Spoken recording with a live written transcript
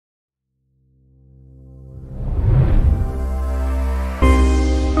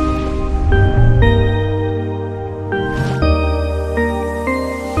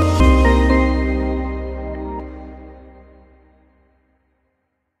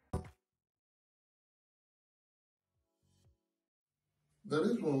There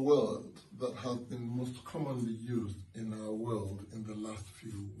is one word that has been most commonly used in our world in the last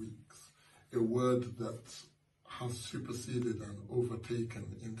few weeks. A word that has superseded and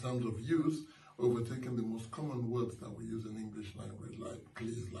overtaken, in terms of use, overtaken the most common words that we use in English language, like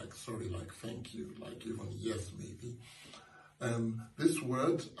please, like sorry, like thank you, like even yes, maybe. This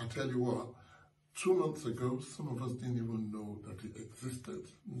word, I tell you what, 2 months ago, some of us didn't even know that it existed,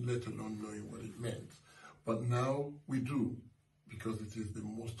 let alone knowing what it meant. But now we do, because it is the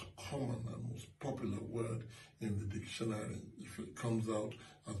most common and most popular word in the dictionary. If it comes out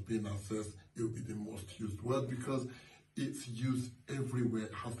as being assessed, it will be the most used word because it's used everywhere,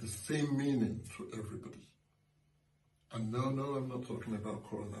 it has the same meaning to everybody. And no, I'm not talking about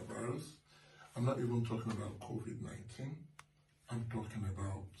coronavirus. I'm not even talking about COVID-19. I'm talking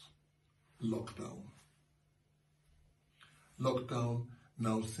about lockdown. Lockdown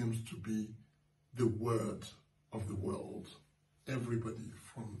now seems to be the word of the world. Everybody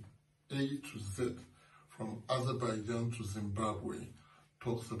from A to Z, from Azerbaijan to Zimbabwe,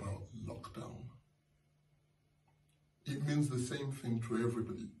 talks about lockdown. It means the same thing to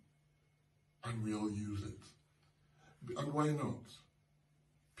everybody, and we all use it. And why not?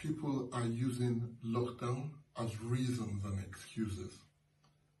 People are using lockdown as reasons and excuses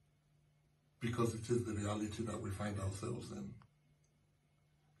because it is the reality that we find ourselves in.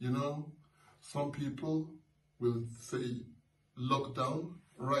 You know, some people will say lockdown,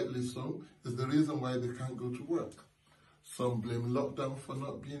 rightly so, is the reason why they can't go to work. Some blame lockdown for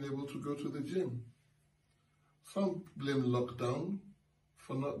not being able to go to the gym. Some blame lockdown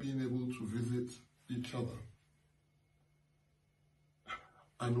for not being able to visit each other.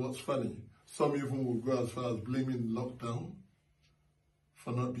 And what's funny, some even will go as far as blaming lockdown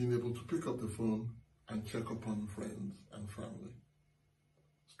for not being able to pick up the phone and check upon friends and family.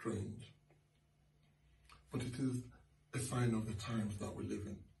 Strange. But it is a sign of the times that we live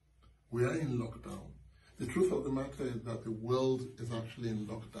in. We are in lockdown. The truth of the matter is that the world is actually in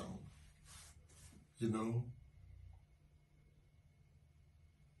lockdown. You know,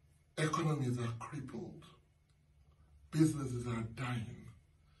 economies are crippled, businesses are dying,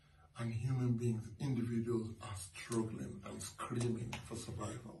 and human beings, individuals, are struggling and screaming for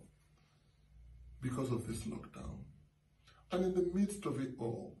survival because of this lockdown. And in the midst of it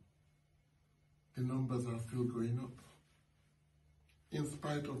all, the numbers are still going up. In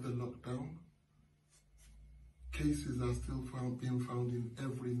spite of the lockdown, cases are still being found in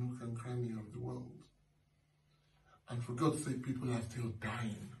every nook and cranny of the world. And for God's sake, people are still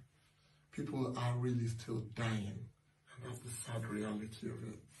dying. People are really still dying. And that's the sad reality of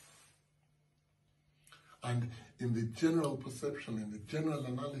it. And in the general perception, in the general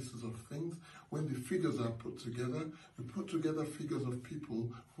analysis of things, when the figures are put together, we put together figures of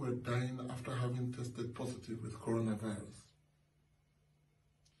people who are dying after having tested positive with coronavirus.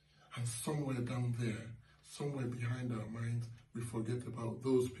 And somewhere down there, somewhere behind our minds, we forget about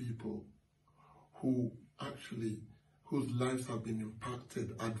those people whose lives have been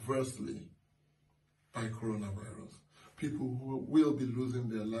impacted adversely by coronavirus. People who will be losing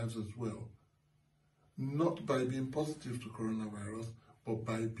their lives as well. Not by being positive to coronavirus, but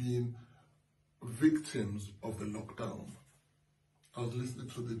by being victims of the lockdown. I was listening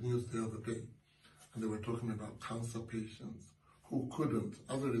to the news the other day, and they were talking about cancer patients who couldn't,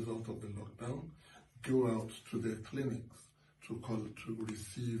 as a result of the lockdown, go out to their clinics to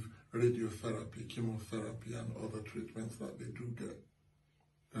receive radiotherapy, chemotherapy, and other treatments that they do get.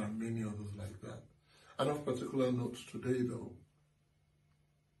 There are many others like that. And of particular note today, though,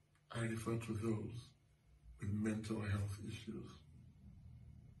 I refer to those with mental health issues.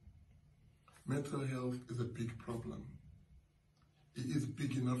 Mental health is a big problem. It is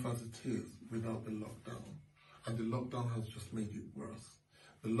big enough as it is without the lockdown. And the lockdown has just made it worse.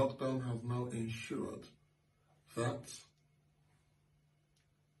 The lockdown has now ensured that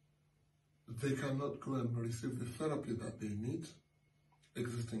they cannot go and receive the therapy that they need,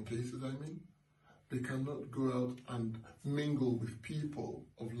 existing cases I mean. They cannot go out and mingle with people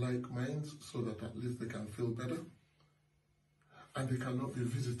of like minds so that at least they can feel better. And they cannot be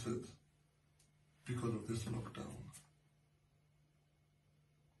visited because of this lockdown.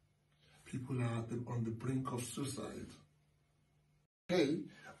 People are on the brink of suicide. Hey,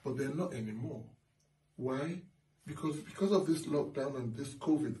 but they're not anymore. Why? Because of this lockdown and this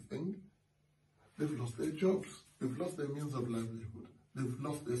COVID thing, they've lost their jobs. They've lost their means of livelihood. They've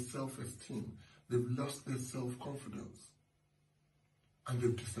lost their self-esteem. They've lost their self-confidence. And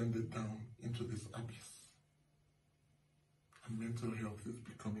they've descended down into this abyss. And mental health is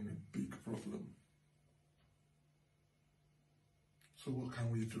becoming a big problem. So what can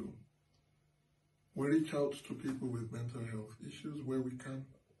we do? We reach out to people with mental health issues where we can,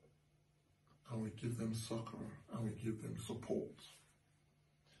 and we give them succor and we give them support.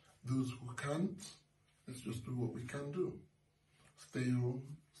 Those who can't, let's just do what we can do. Stay home,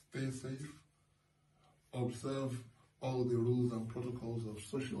 stay safe, observe all the rules and protocols of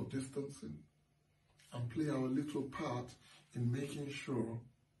social distancing, and play our little part in making sure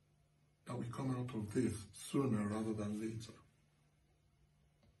that we come out of this sooner rather than later.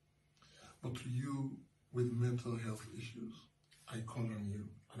 But to you with mental health issues, I call on you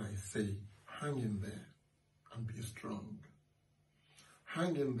and I say, hang in there and be strong.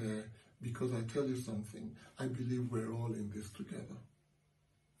 Hang in there, because I tell you something, I believe we're all in this together.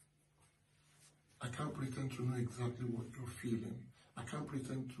 I can't pretend to know exactly what you're feeling. I can't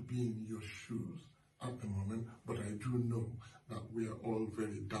pretend to be in your shoes at the moment, but I do know that we are all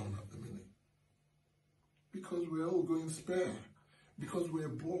very down at the minute. Because we're all going spare, because we're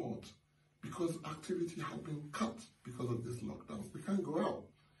bored, because activity had been cut because of this lockdown. We can't go out,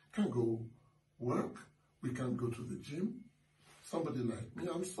 can't go work, we can't go to the gym. Somebody like me,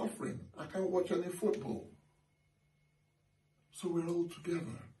 I'm suffering. I can't watch any football. So we're all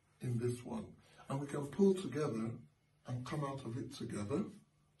together in this one. And we can pull together and come out of it together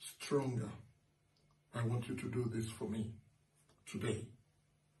stronger. I want you to do this for me today.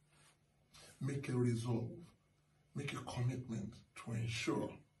 Make a resolve, make a commitment to ensure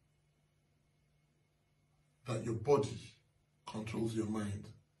that your body controls your mind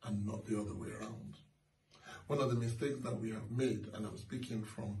and not the other way around. One of the mistakes that we have made, and I'm speaking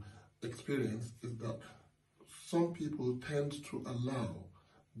from experience, is that some people tend to allow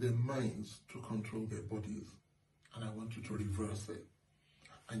their minds to control their bodies. And I want you to reverse it.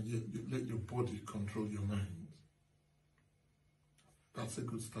 And you let your body control your mind. That's a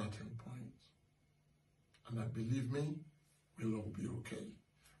good starting point. And believe me, we'll all be okay.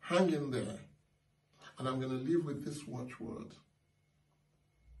 Hang in there. And I'm going to leave with this watchword.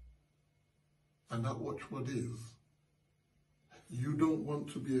 And that watchword is, you don't want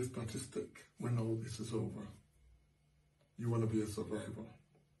to be a statistic when all this is over. You want to be a survivor.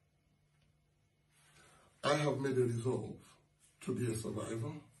 I have made a resolve to be a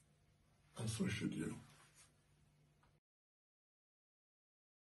survivor, and so should you.